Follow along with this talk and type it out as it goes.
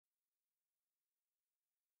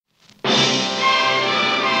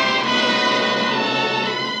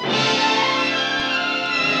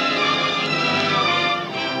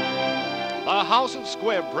House of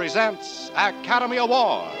Squibb presents Academy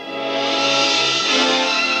Award.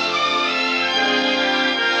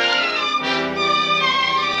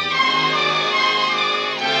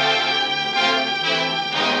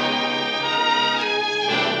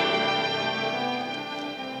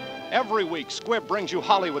 Every week, Squibb brings you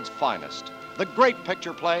Hollywood's finest. The great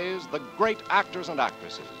picture plays, the great actors and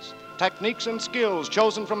actresses. Techniques and skills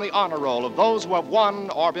chosen from the honor roll of those who have won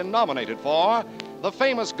or been nominated for the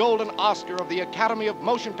famous Golden Oscar of the Academy of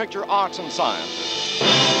Motion Picture Arts and Sciences.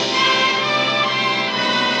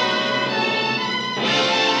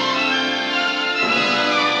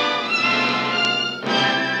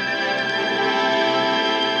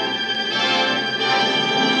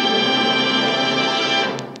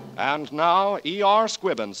 And now, E.R.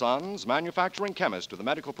 Squibb & Sons, manufacturing chemist to the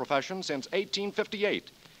medical profession since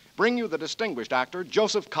 1858, bring you the distinguished actor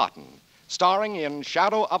Joseph Cotten, starring in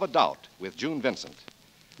Shadow of a Doubt with June Vincent.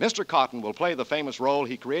 Mr. Cotten will play the famous role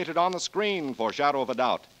he created on the screen for Shadow of a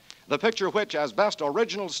Doubt, the picture which, as Best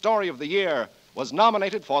Original Story of the Year, was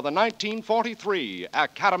nominated for the 1943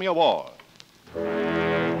 Academy Award.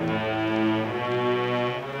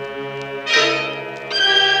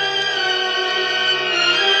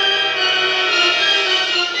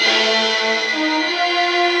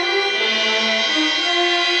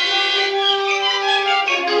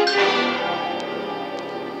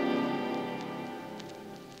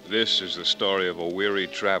 This is the story of a weary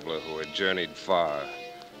traveler who had journeyed far,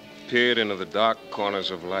 peered into the dark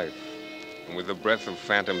corners of life, and with the breath of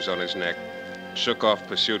phantoms on his neck, shook off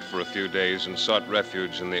pursuit for a few days and sought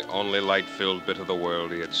refuge in the only light-filled bit of the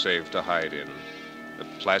world he had saved to hide in, the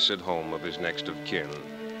placid home of his next of kin.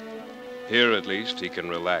 Here, at least, he can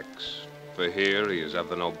relax, for here he is of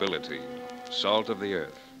the nobility, salt of the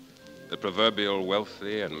earth, the proverbial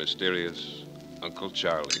wealthy and mysterious Uncle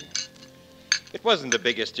Charlie. It wasn't the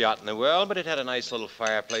biggest yacht in the world, but it had a nice little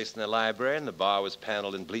fireplace in the library, and the bar was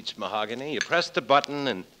paneled in bleached mahogany. You pressed a button,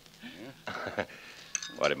 and... Yeah.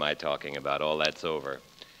 What am I talking about? All that's over.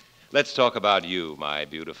 Let's talk about you, my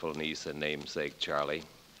beautiful niece and namesake, Charlie.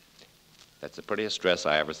 That's the prettiest dress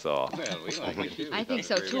I ever saw. Well, we like it, too. I think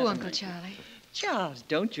so, too, Uncle Charlie. Charles,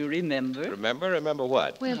 don't you remember? Remember? Remember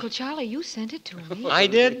what? Well, Uncle Charlie, you sent it to me. I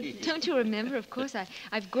did? Don't you remember? Of course,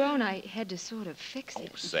 I've grown. I had to sort of fix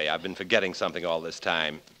it. Oh, say, I've been forgetting something all this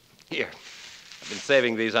time. Here, I've been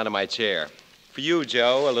saving these under my chair. For you,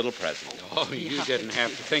 Joe, a little present. Oh, you didn't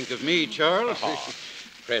have to think of me, Charles.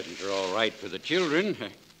 Presents are all right for the children.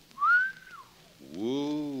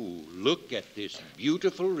 Ooh, look at this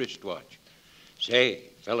beautiful wristwatch. Say,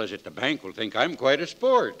 fellas at the bank will think I'm quite a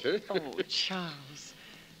sport. Huh? Oh, Charles.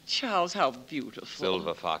 Charles, how beautiful.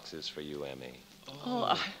 Silver foxes for you, Emmy.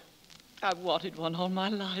 Oh, I've wanted one all my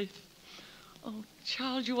life. Oh,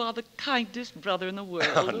 Charles, you are the kindest brother in the world.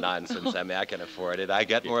 Oh, nonsense, Emmy. I can afford it. I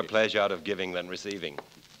get more pleasure out of giving than receiving.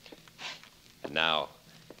 And now,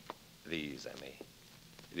 these, Emmy.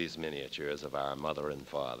 These miniatures of our mother and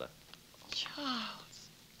father. Charles,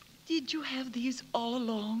 did you have these all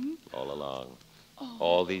along? All along. Oh.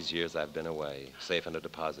 All these years I've been away, safe in a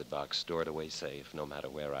deposit box, stored away safe, no matter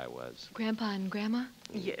where I was. Grandpa and Grandma?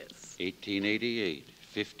 Yes. 1888,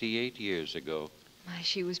 58 years ago. My,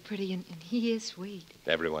 she was pretty, and he is sweet.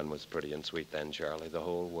 Everyone was pretty and sweet then, Charlie. The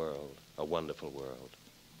whole world. A wonderful world.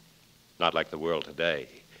 Not like the world today.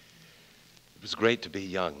 It was great to be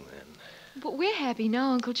young then. But we're happy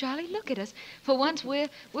now, Uncle Charlie. Look at us. For once, we're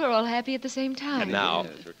all happy at the same time. And now,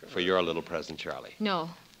 for your little present, Charlie.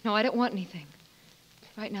 No, I don't want anything.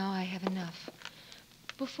 Right now, I have enough.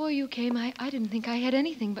 Before you came, I didn't think I had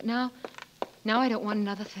anything, but now I don't want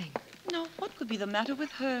another thing. No, what could be the matter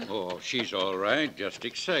with her? Oh, she's all right, just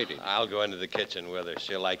excited. I'll go into the kitchen with her.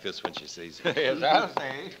 She'll like this when she sees it. Yes, I'll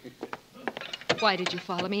say. Why did you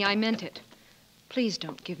follow me? I meant it. Please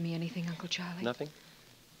don't give me anything, Uncle Charlie. Nothing?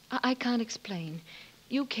 I can't explain.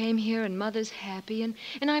 You came here, and Mother's happy, and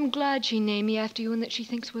I'm glad she named me after you and that she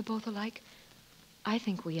thinks we're both alike. I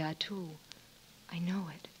think we are, too. I know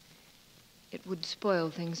it. It would spoil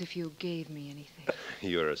things if you gave me anything.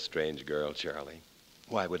 You're a strange girl, Charlie.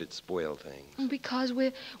 Why would it spoil things? Because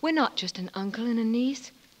we're not just an uncle and a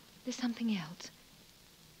niece. There's something else.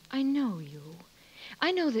 I know you.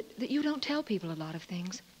 I know that you don't tell people a lot of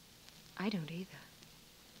things. I don't either.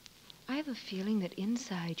 I have a feeling that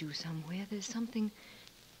inside you somewhere there's something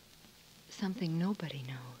nobody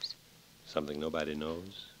knows. Something nobody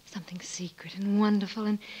knows? Something secret and wonderful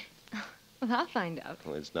and... Well, I'll find out.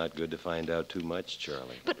 Well, it's not good to find out too much,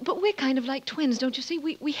 Charlie. But we're kind of like twins, don't you see?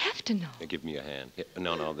 We have to know. Here, give me your hand. Here,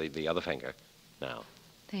 no, the other finger. Now.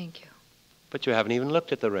 Thank you. But you haven't even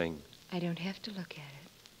looked at the ring. I don't have to look at it.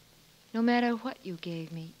 No matter what you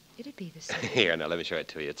gave me, it'd be the same. Here, now let me show it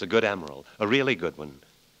to you. It's a good emerald, a really good one.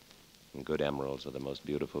 And good emeralds are the most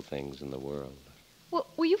beautiful things in the world. Well,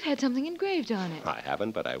 you've had something engraved on it. I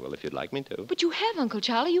haven't, but I will if you'd like me to. But you have, Uncle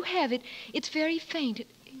Charlie. You have it. It's very faint.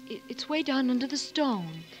 It's way down under the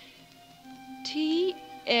stone.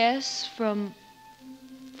 T.S. from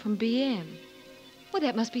B.M. Well,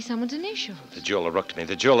 that must be someone's initials. The jeweler rooked me.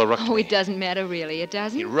 The jeweler rooked me. Oh, it doesn't matter, really. It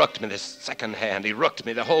doesn't. He rooked me this second hand. He rooked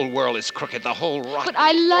me. The whole world is crooked. The whole rotten But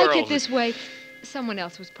I like world. it this way. Someone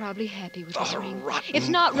else was probably happy with this ring. Rotten. It's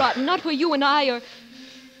not rotten. Not where you and I are...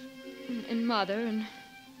 And Mother and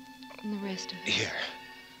the rest of it. Here.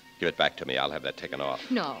 Give it back to me. I'll have that taken off.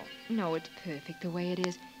 No, it's perfect the way it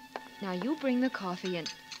is. Now, you bring the coffee and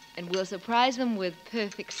we'll surprise them with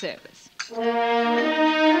perfect service.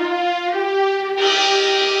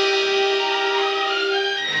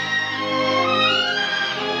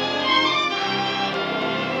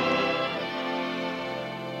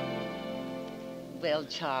 Well,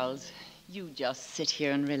 Charles, you just sit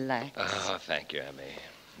here and relax. Oh, thank you, Emmy.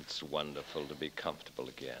 It's wonderful to be comfortable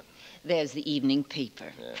again. There's the evening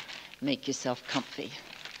paper. Yeah. Make yourself comfy.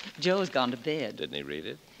 Joe's gone to bed. Didn't he read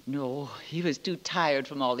it? No, he was too tired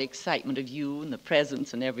from all the excitement of you and the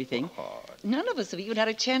presents and everything. Oh. None of us have even had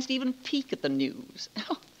a chance to even peek at the news.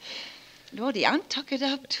 Lordy, I'm tuckered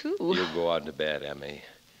up, too. You go on to bed, Emmy.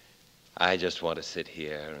 I just want to sit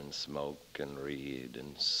here and smoke and read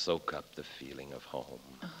and soak up the feeling of home.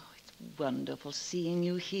 Oh, it's wonderful seeing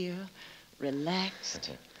you here,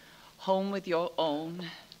 relaxed, home with your own.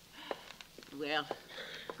 Well,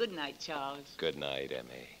 good night, Charles. Good night,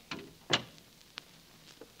 Emmy.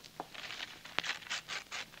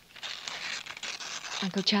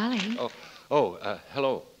 Uncle Charlie,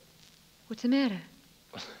 Hello. what's the matter?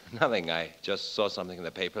 Nothing. I just saw something in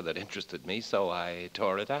the paper that interested me, so I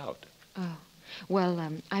tore it out. Oh,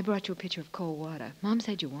 well, I brought you a pitcher of cold water. Mom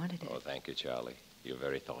said you wanted it. Oh, thank you, Charlie. You're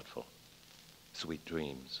very thoughtful. Sweet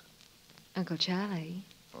dreams. Uncle Charlie,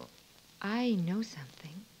 Oh. I know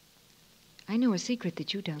something. I know a secret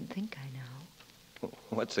that you don't think I know.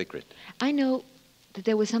 What secret? I know that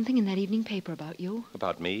there was something in that evening paper about you.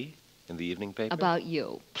 About me? In the evening paper? About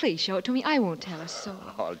you. Please show it to me. I won't tell a soul.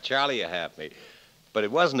 Oh, Charlie, you have me. But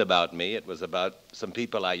it wasn't about me. It was about some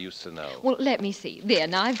people I used to know. Well, let me see. There,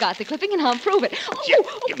 now I've got the clipping and I'll prove it. Oh, Here,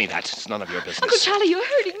 give me that. It's none of your business. Uncle Charlie, you're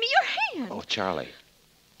hurting me. Your hand. Oh, Charlie.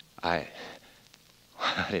 I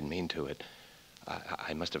didn't mean to.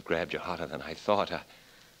 I must have grabbed you harder than I thought. I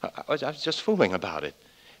was just fooling about it.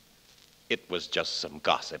 It was just some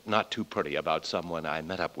gossip, not too pretty, about someone I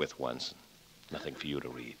met up with once. Nothing for you to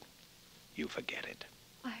read. You forget it.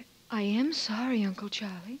 I am sorry, Uncle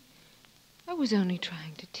Charlie. I was only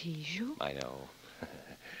trying to tease you. I know.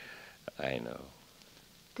 I know.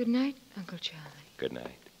 Good night, Uncle Charlie. Good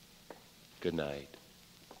night. Good night.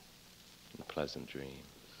 And pleasant dreams.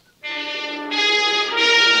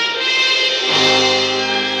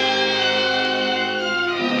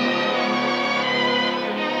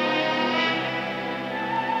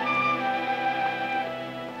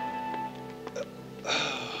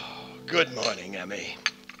 Good morning, Emmy.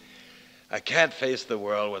 I can't face the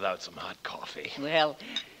world without some hot coffee. Well,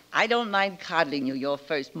 I don't mind coddling you your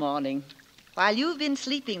first morning. While you've been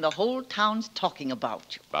sleeping, the whole town's talking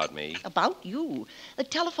about you. About me? About you. The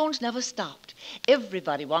telephone's never stopped.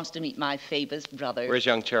 Everybody wants to meet my Faber's brother. Where's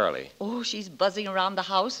young Charlie? Oh, she's buzzing around the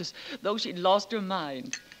house as though she'd lost her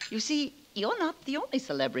mind. You see, you're not the only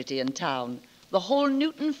celebrity in town. The whole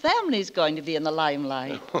Newton family's going to be in the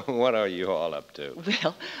limelight. What are you all up to?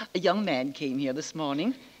 Well, a young man came here this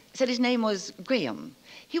morning, said his name was Graham.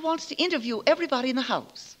 He wants to interview everybody in the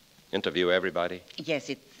house. Interview everybody? Yes,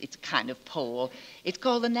 it's a kind of poll. It's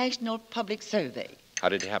called the National Public Survey. How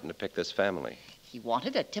did he happen to pick this family? He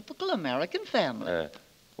wanted a typical American family.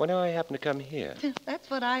 When do I happen to come here? That's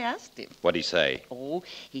what I asked him. What'd he say? Oh,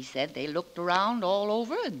 he said they looked around all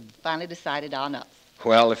over and finally decided on us.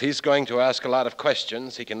 Well, if he's going to ask a lot of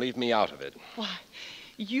questions, he can leave me out of it. Why,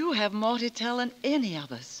 you have more to tell than any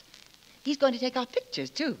of us. He's going to take our pictures,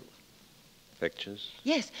 too. Pictures?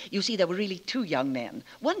 Yes, you see, there were really two young men.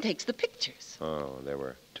 One takes the pictures. Oh, there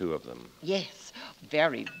were two of them. Yes,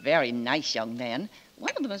 very, very nice young men.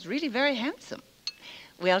 One of them is really very handsome.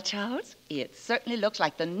 Well, Charles, it certainly looks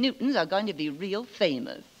like the Newtons are going to be real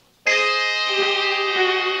famous.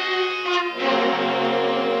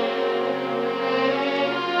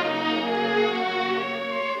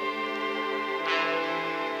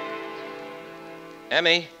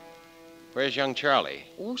 Emmy, where's young Charlie?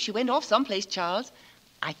 Oh, she went off someplace, Charles.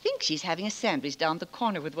 I think she's having a sandwich down the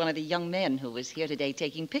corner with one of the young men who was here today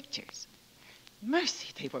taking pictures. Mercy,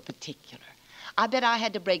 they were particular. I bet I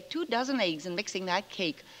had to break 24 eggs in mixing that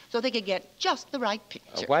cake so they could get just the right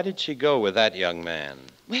picture. Why did she go with that young man?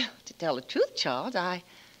 Well, to tell the truth, Charles, I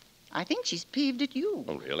think she's peeved at you.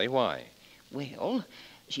 Oh, really? Why? Well,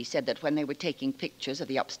 she said that when they were taking pictures of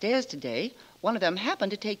the upstairs today, one of them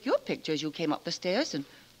happened to take your picture as you came up the stairs, and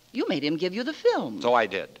you made him give you the film. So I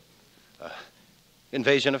did.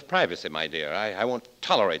 Invasion of privacy, my dear. I won't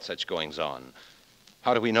tolerate such goings-on.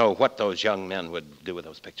 How do we know what those young men would do with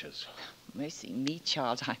those pictures? Mercy me,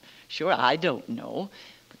 Charles, I'm sure I don't know.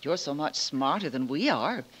 But you're so much smarter than we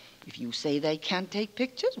are. If you say they can't take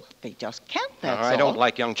pictures, well, they just can't, that's all. I don't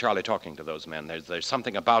like young Charlie talking to those men. There's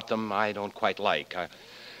something about them I don't quite like.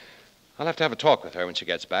 I'll have to have a talk with her when she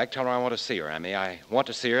gets back. Tell her I want to see her, Emmy. I want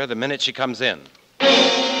to see her the minute she comes in.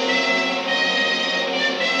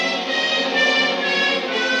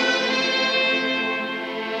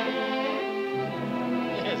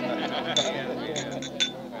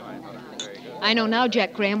 I know now,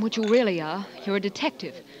 Jack Graham, what you really are. You're a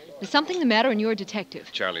detective. There's something the matter, and you're a detective.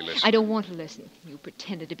 Charlie, listen. I don't want to listen. You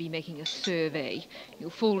pretended to be making a survey.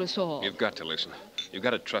 You fooled us all. You've got to listen. You've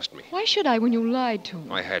got to trust me. Why should I when you lied to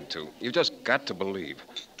me? I had to. You've just got to believe.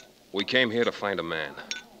 We came here to find a man.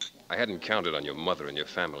 I hadn't counted on your mother and your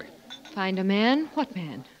family. Find a man? What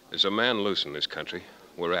man? There's a man loose in this country.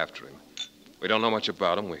 We're after him. We don't know much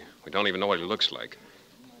about him. We don't even know what he looks like.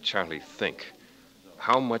 Charlie, think.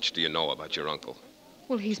 How much do you know about your uncle?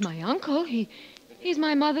 Well, he's my uncle. He's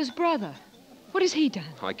my mother's brother. What has he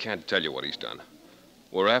done? I can't tell you what he's done.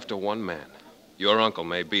 We're after one man. Your uncle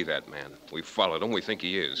may be that man. We followed him. We think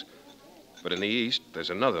he is. But in the east, there's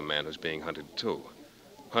another man who's being hunted, too.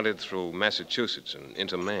 Hunted through Massachusetts and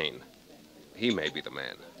into Maine. He may be the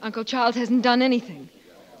man. Uncle Charles hasn't done anything.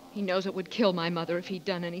 He knows it would kill my mother if he'd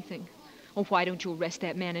done anything. Oh, why don't you arrest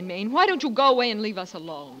that man in Maine? Why don't you go away and leave us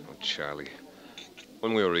alone? Oh, Charlie,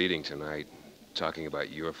 when we were eating tonight, talking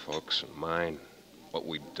about your folks and mine, what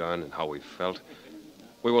we'd done and how we felt,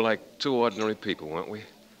 we were like two ordinary people, weren't we?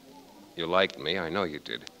 You liked me, I know you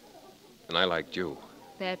did. And I liked you.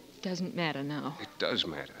 That doesn't matter now. It does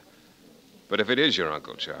matter. But if it is your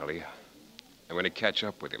uncle, Charlie, I'm going to catch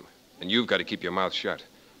up with him. And you've got to keep your mouth shut.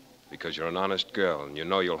 Because you're an honest girl, and you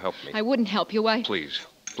know you'll help me. I wouldn't help you.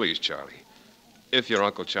 Please, Charlie. If your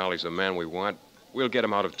Uncle Charlie's the man we want, we'll get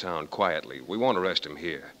him out of town quietly. We won't arrest him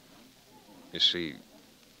here. You see,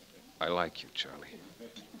 I like you, Charlie.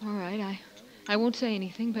 All right, I won't say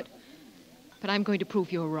anything, but I'm going to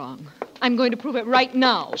prove you're wrong. I'm going to prove it right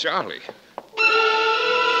now. Charlie.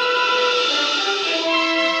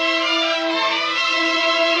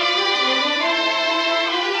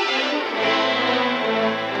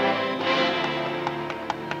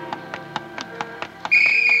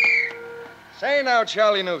 Say now,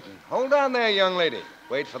 Charlie Newton. Hold on there, young lady.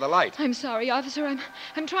 Wait for the light. I'm sorry, officer.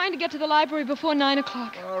 I'm trying to get to the library before 9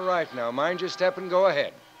 o'clock. All right, now, mind your step and go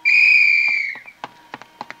ahead.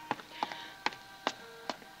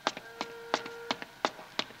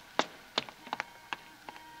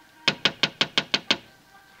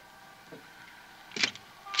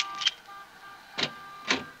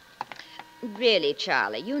 Really,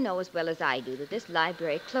 Charlie, you know as well as I do that this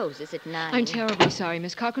library closes at 9. I'm terribly sorry,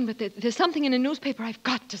 Miss Cochran, but there's something in a newspaper I've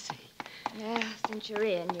got to see. Yeah, since you're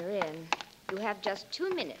in, you're in. You have just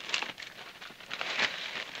 2 minutes.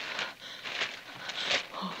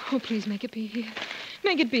 Oh, please make it be here.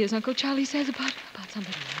 Make it be as Uncle Charlie says about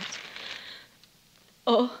somebody else.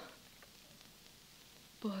 Oh.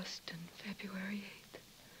 Boston, February 8th.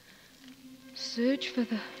 Search for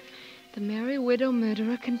the Merry Widow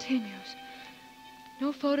murderer continues.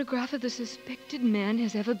 No photograph of the suspected man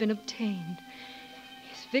has ever been obtained.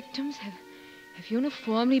 His victims have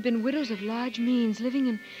uniformly been widows of large means living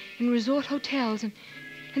in resort hotels, and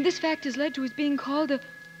this fact has led to his being called the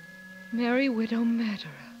Merry Widow murderer.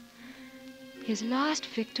 His last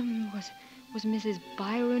victim was Mrs.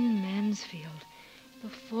 Byron Mansfield, the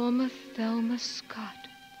former Thelma Scott.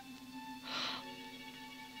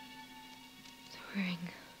 The ring.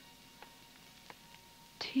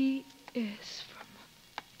 T.S. from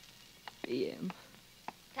B.M.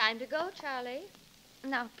 Time to go, Charlie.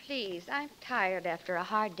 Now, please, I'm tired after a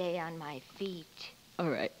hard day on my feet. All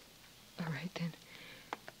right then.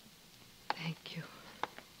 Thank you.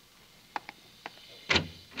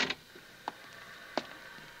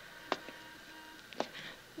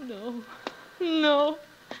 No,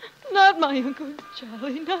 not my Uncle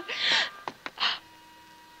Charlie, not...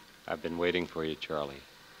 I've been waiting for you, Charlie.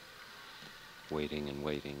 Waiting and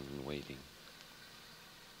waiting and waiting.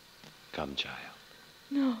 Come, child.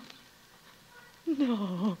 No.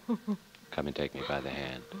 Come and take me by the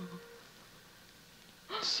hand.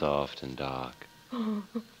 It's soft and dark.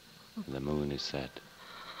 and the moon is set,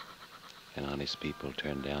 and honest people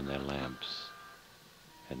turn down their lamps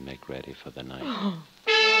and make ready for the night.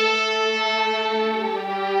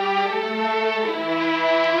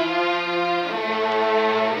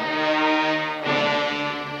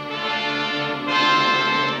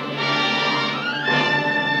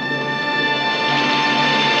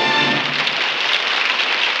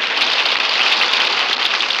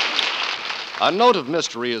 A note of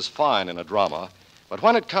mystery is fine in a drama, but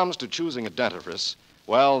when it comes to choosing a dentifrice,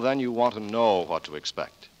 well, then you want to know what to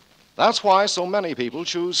expect. That's why so many people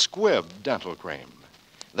choose Squibb dental cream.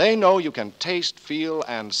 They know you can taste, feel,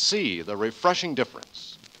 and see the refreshing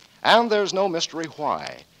difference. And there's no mystery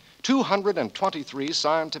why. 223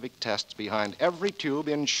 scientific tests behind every tube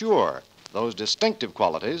ensure those distinctive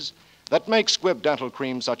qualities that make Squibb dental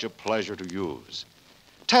cream such a pleasure to use.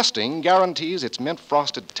 Testing guarantees its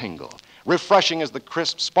mint-frosted tingle, refreshing as the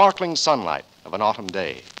crisp, sparkling sunlight of an autumn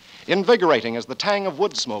day, invigorating as the tang of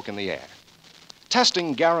wood smoke in the air.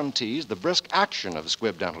 Testing guarantees the brisk action of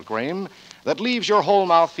Squibb dental cream that leaves your whole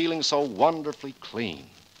mouth feeling so wonderfully clean.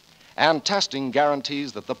 And testing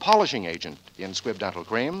guarantees that the polishing agent in Squibb dental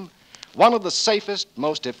cream, one of the safest,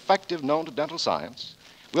 most effective known to dental science,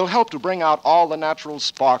 will help to bring out all the natural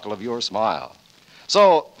sparkle of your smile.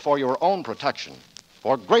 So, for your own protection,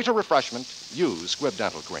 for greater refreshment, use Squibb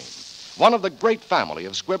dental cream, one of the great family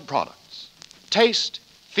of Squibb products. Taste,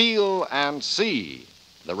 feel, and see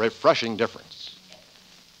the refreshing difference.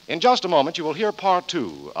 In just a moment, you will hear part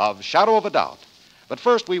 2 of Shadow of a Doubt. But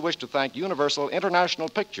first, we wish to thank Universal International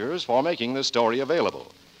Pictures for making this story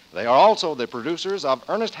available. They are also the producers of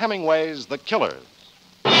Ernest Hemingway's The Killers.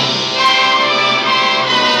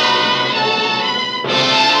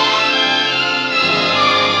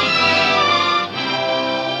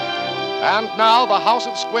 And now, the House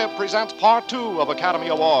of Squibb presents part 2 of Academy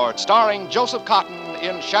Award, starring Joseph Cotton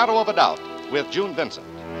in Shadow of a Doubt with June Vincent.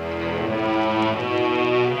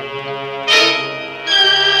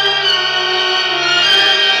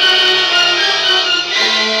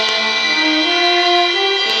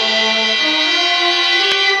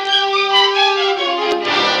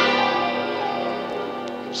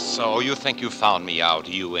 So you think you found me out,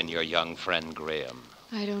 you and your young friend Graham?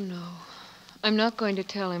 I don't know. I'm not going to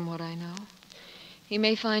tell him what I know. He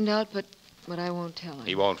may find out, but I won't tell him.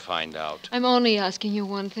 He won't find out. I'm only asking you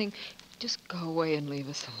one thing. Just go away and leave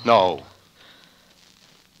us alone. No.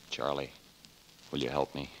 Charlie, will you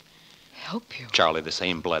help me? Help you? Charlie, the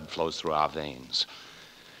same blood flows through our veins.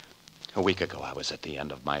 A week ago, I was at the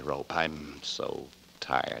end of my rope. I'm so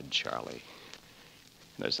tired, Charlie.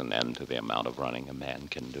 There's an end to the amount of running a man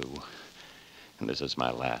can do. And this is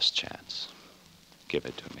my last chance. Give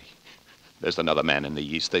it to me. There's another man in the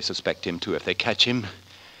East. They suspect him, too. If they catch him,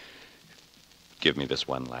 give me this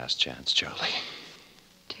one last chance, Charlie.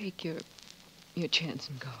 Take your chance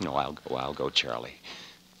and go. No, I'll go, Charlie.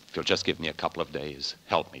 If you'll just give me a couple of days,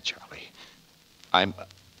 help me, Charlie. I'm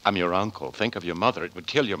your uncle. Think of your mother. It would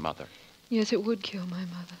kill your mother. Yes, it would kill my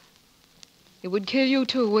mother. It would kill you,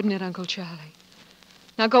 too, wouldn't it, Uncle Charlie?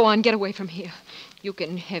 Now go on, get away from here. You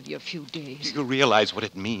can have your few days. You realize what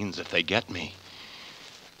it means if they get me.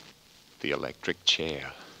 The electric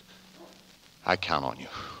chair. I count on you.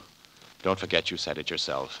 Don't forget you said it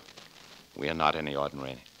yourself. We are not any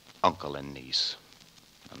ordinary uncle and niece.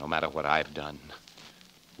 No matter what I've done,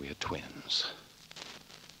 we are twins.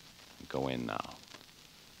 Go in now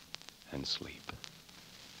and sleep.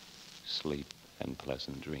 Sleep and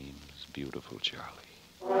pleasant dreams, beautiful Charlie.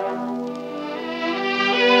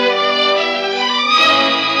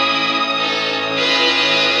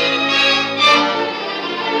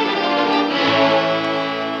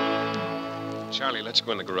 Charlie, let's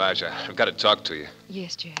go in the garage. I've got to talk to you.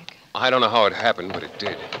 Yes, Jack. I don't know how it happened, but it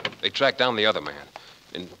did. They tracked down the other man.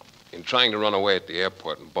 In trying to run away at the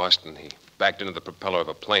airport in Boston, he backed into the propeller of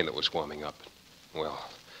a plane that was warming up. Well,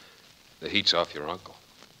 the heat's off your uncle.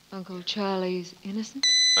 Uncle Charlie's innocent?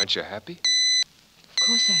 Aren't you happy? Of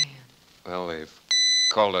course I am. Well, they've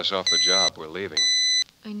called us off the job. We're leaving.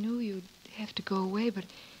 I knew you'd have to go away, but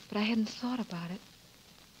I hadn't thought about it.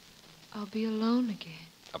 I'll be alone again.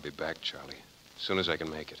 I'll be back, Charlie, as soon as I can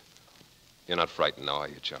make it. You're not frightened now, are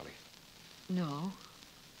you, Charlie? No.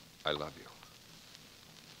 I love you.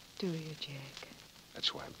 Do you, Jack?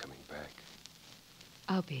 That's why I'm coming back.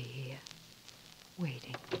 I'll be here,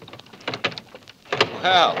 waiting.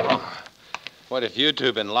 Well, what have you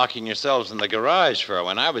two been locking yourselves in the garage for?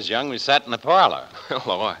 When I was young, we sat in the parlor.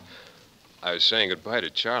 Hello, I was saying goodbye to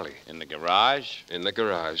Charlie. In the garage? In the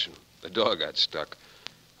garage. The door got stuck.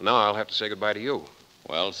 Now I'll have to say goodbye to you.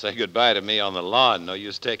 Well, say goodbye to me on the lawn. No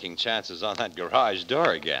use taking chances on that garage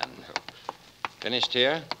door again. Finished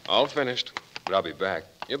here? All finished. But I'll be back.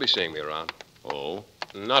 You'll be seeing me around. Oh.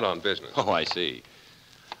 Not on business. Oh, I see.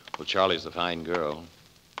 Well, Charlie's a fine girl.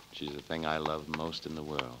 She's the thing I love most in the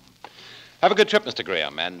world. Have a good trip, Mr.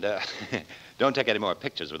 Graham, and don't take any more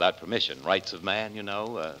pictures without permission. Rights of man, you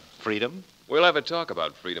know, freedom. We'll have a talk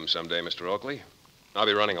about freedom someday, Mr. Oakley. I'll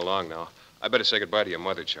be running along now. I better say goodbye to your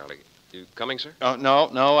mother, Charlie. You coming, sir? Oh,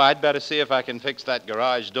 no. I'd better see if I can fix that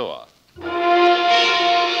garage door.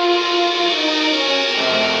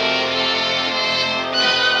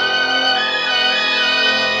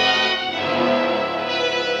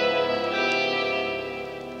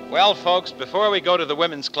 Well, folks, before we go to the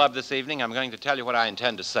women's club this evening, I'm going to tell you what I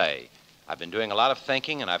intend to say. I've been doing a lot of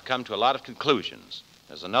thinking, and I've come to a lot of conclusions.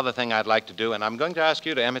 There's another thing I'd like to do, and I'm going to ask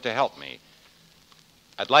you, Emmett, to help me.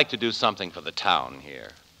 I'd like to do something for the town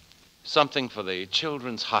here. Something for the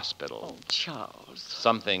Children's Hospital. Oh, Charles.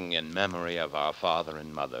 Something in memory of our father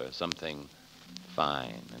and mother. Something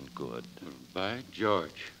fine and good. By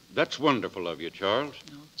George, that's wonderful of you, Charles.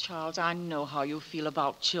 Oh, Charles, I know how you feel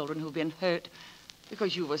about children who've been hurt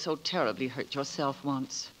because you were so terribly hurt yourself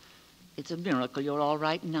once. It's a miracle you're all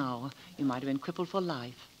right now. You might have been crippled for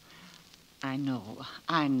life. I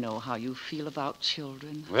know how you feel about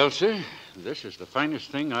children. Well, sir, this is the finest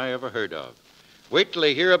thing I ever heard of. Wait till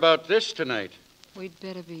they hear about this tonight. We'd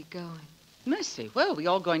better be going. Mercy, where are we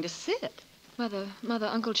all going to sit? Mother,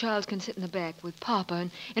 Uncle Charles can sit in the back with Papa,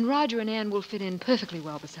 and Roger and Ann will fit in perfectly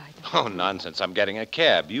well beside them. Oh, nonsense. I'm getting a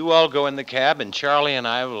cab. You all go in the cab, and Charlie and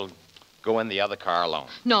I will go in the other car alone.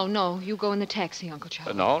 No, you go in the taxi, Uncle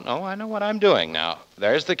Charles. No, I know what I'm doing now.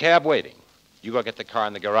 There's the cab waiting. You go get the car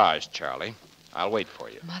in the garage, Charlie. I'll wait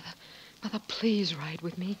for you. Mother, please ride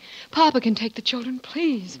with me. Papa can take the children,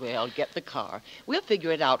 please. Well, get the car. We'll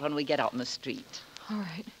figure it out when we get out in the street. All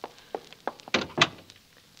right.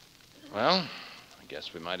 Well, I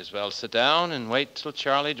guess we might as well sit down and wait till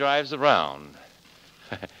Charlie drives around.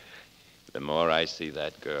 The more I see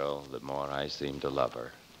that girl, the more I seem to love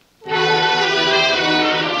her.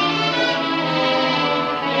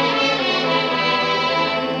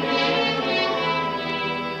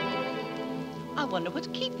 I wonder what's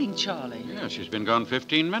keeping Charlie. Yeah, she's been gone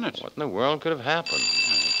 15 minutes. What in the world could have happened?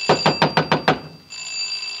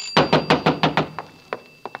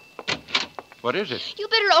 What is it? You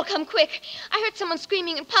better all come quick. I heard someone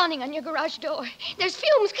screaming and pounding on your garage door. There's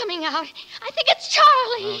fumes coming out. I think it's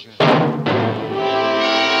Charlie.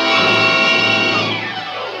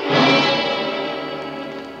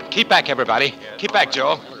 Keep back, everybody. Keep back,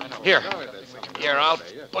 Joe. Here, I'll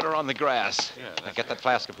put her on the grass. Now get that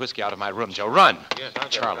flask of whiskey out of my room, Joe. Run.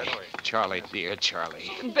 Charlie, dear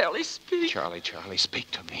Charlie. I can barely speak. Charlie,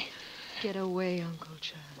 speak to me. Get away, Uncle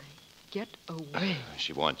Charlie. Get away.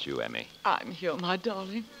 She wants you, Emmy. I'm here, my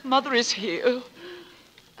darling. Mother is here.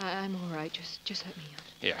 I'm all right. Just let me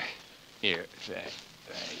out. Here. There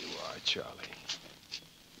you are, Charlie.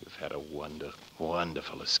 You've had a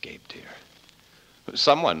wonderful escape, dear.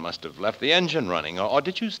 Someone must have left the engine running, or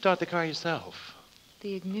did you start the car yourself?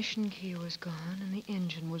 The ignition key was gone, and the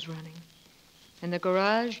engine was running. And the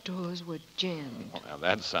garage doors were jammed. Well,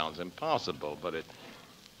 that sounds impossible, but it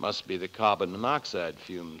must be the carbon monoxide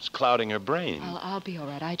fumes clouding her brain. I'll be all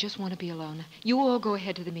right. I just want to be alone. You all go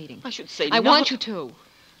ahead to the meeting. I should say I want you to.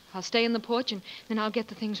 I'll stay in the porch, and then I'll get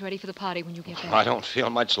the things ready for the party when you get back. I don't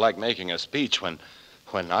feel much like making a speech when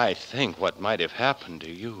I think what might have happened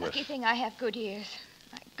to you. Lucky thing I have good ears.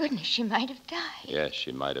 My goodness, she might have died. Yes,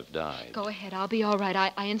 she might have died. Go ahead. I'll be all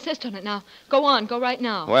right. I insist on it now. Go on. Go right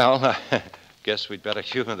now. Well, guess we'd better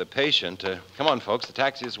humor the patient. Come on, folks. The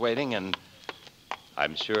taxi is waiting, and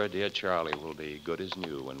I'm sure dear Charlie will be good as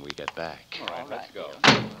new when we get back. All right, let's go.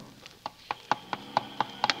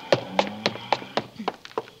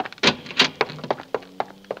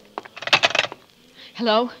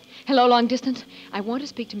 Hello, long distance. I want to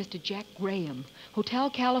speak to Mr. Jack Graham, Hotel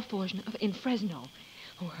California in Fresno.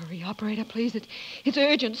 Oh, hurry, operator, please. It's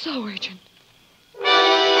urgent, so urgent.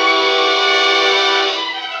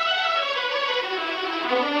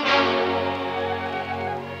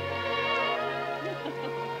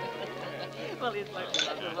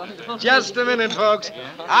 Just a minute, folks.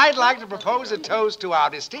 I'd like to propose a toast to our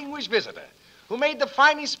distinguished visitor, who made the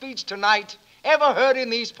finest speech tonight ever heard in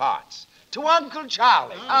these parts. To Uncle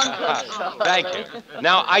Charlie. Thank you.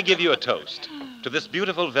 Now, I give you a toast to this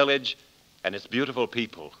beautiful village and its beautiful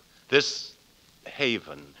people. This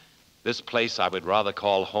haven, this place I would rather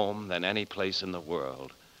call home than any place in the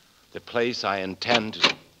world. The place I intend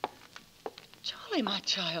to... Charlie, my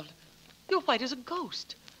child, you're white as a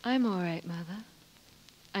ghost. I'm all right, Mother.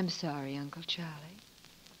 I'm sorry, Uncle Charlie.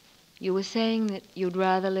 You were saying that you'd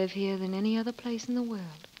rather live here than any other place in the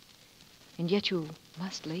world. And yet you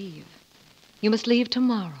must leave. You must leave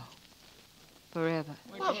tomorrow. Forever.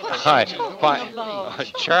 Why,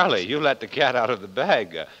 Charlie, you let the cat out of the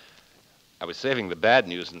bag. I was saving the bad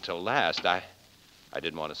news until last. I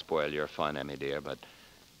didn't want to spoil your fun, Emmy, dear, but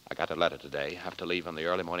I got a letter today. Have to leave on the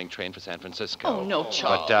early morning train for San Francisco. Oh, no,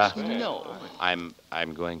 Charles, but, no.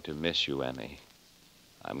 I'm going to miss you, Emmy.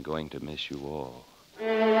 I'm going to miss you all.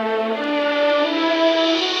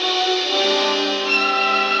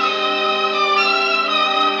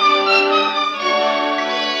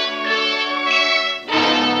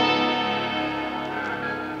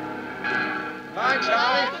 Bye,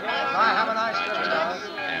 Charlie. Bye, have a nice trip,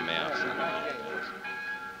 Charlie. Emmy,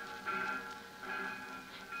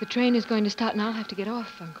 The train is going to start and I'll have to get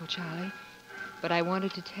off, Uncle Charlie. But I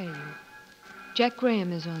wanted to tell you. Jack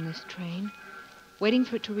Graham is on this train, waiting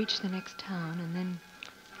for it to reach the next town, and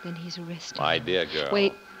then he's arrested. My dear girl.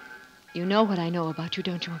 Wait. You know what I know about you,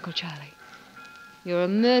 don't you, Uncle Charlie? You're a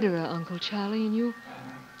murderer, Uncle Charlie, and you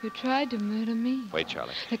tried to murder me. Wait,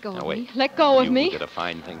 Charlie. Let go Now, of wait. me. Let go of me. You did a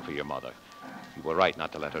fine thing for your mother. You were right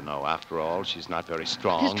not to let her know. After all, she's not very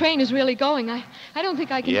strong. This train is really going. I don't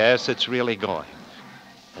think I can... Yes, it's really going.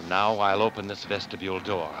 And now I'll open this vestibule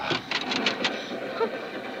door.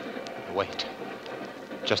 Wait.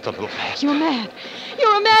 Just a little faster. You're mad. You're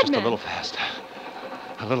a madman. Just a little faster.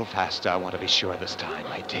 A little faster. I want to be sure this time,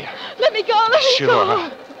 my dear. Let me go. Let me Sure.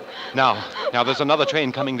 go. Now, there's another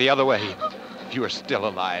train coming the other way. If you are still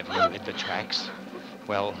alive when you hit the tracks,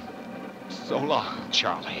 well, so long,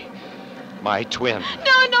 Charlie. My twin.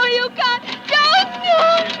 No, you can't. Don't. No.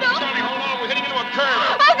 Charlie, hold on. We're hitting into a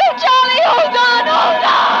curve. Uncle Charlie, hold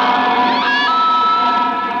on.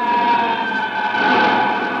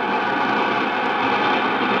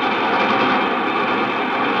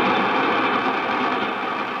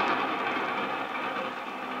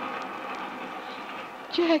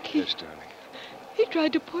 Jack, Yes, darling. he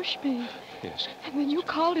tried to push me. Yes. And then you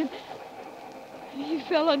called him. And he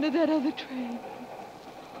fell under that other train.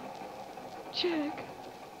 Jack.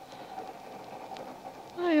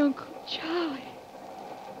 My Uncle Charlie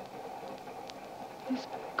is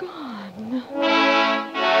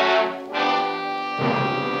gone.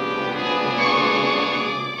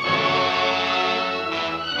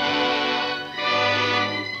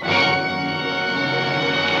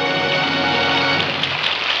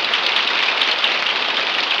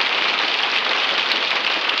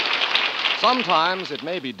 Sometimes it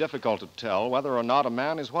may be difficult to tell whether or not a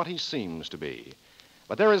man is what he seems to be.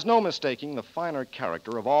 But there is no mistaking the finer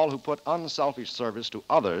character of all who put unselfish service to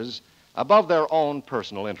others above their own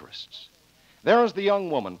personal interests. There is the young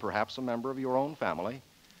woman, perhaps a member of your own family,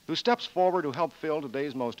 who steps forward to help fill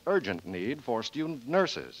today's most urgent need for student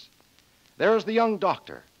nurses. There is the young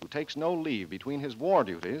doctor who takes no leave between his war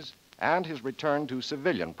duties and his return to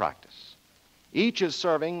civilian practice. Each is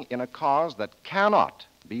serving in a cause that cannot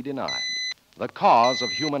be denied. The cause of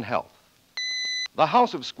human health. The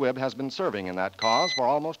House of Squibb has been serving in that cause for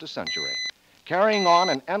almost a century, carrying on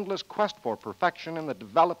an endless quest for perfection in the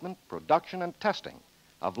development, production, and testing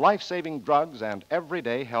of life-saving drugs and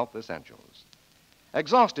everyday health essentials.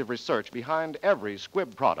 Exhaustive research behind every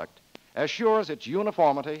Squibb product assures its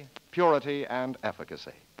uniformity, purity, and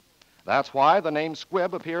efficacy. That's why the name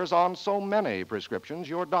Squibb appears on so many prescriptions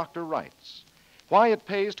your doctor writes. Why it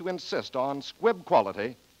pays to insist on Squibb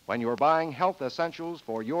quality when you're buying health essentials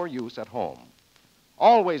for your use at home.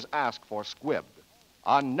 Always ask for Squibb,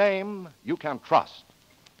 a name you can trust.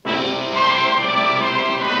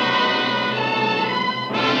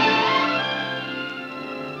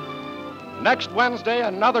 Next Wednesday,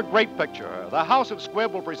 another great picture. The House of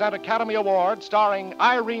Squibb will present Academy Award starring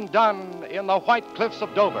Irene Dunn in The White Cliffs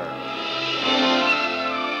of Dover.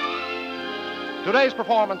 Today's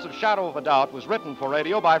performance of Shadow of a Doubt was written for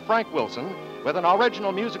radio by Frank Wilson with an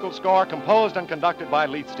original musical score composed and conducted by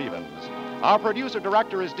Leith Stevens. Our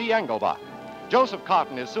producer-director is Dee Engelbach. Joseph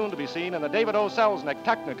Cotton is soon to be seen in the David O. Selznick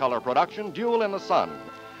Technicolor production, Duel in the Sun.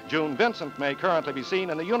 June Vincent may currently be seen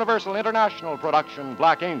in the Universal International production,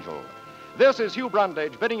 Black Angel. This is Hugh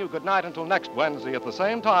Brundage bidding you good night until next Wednesday at the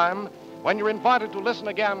same time, when you're invited to listen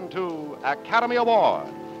again to Academy Award,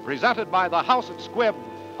 presented by the House at Squibb,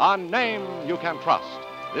 a name you can trust.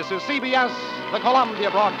 This is CBS, the Columbia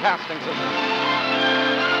Broadcasting System.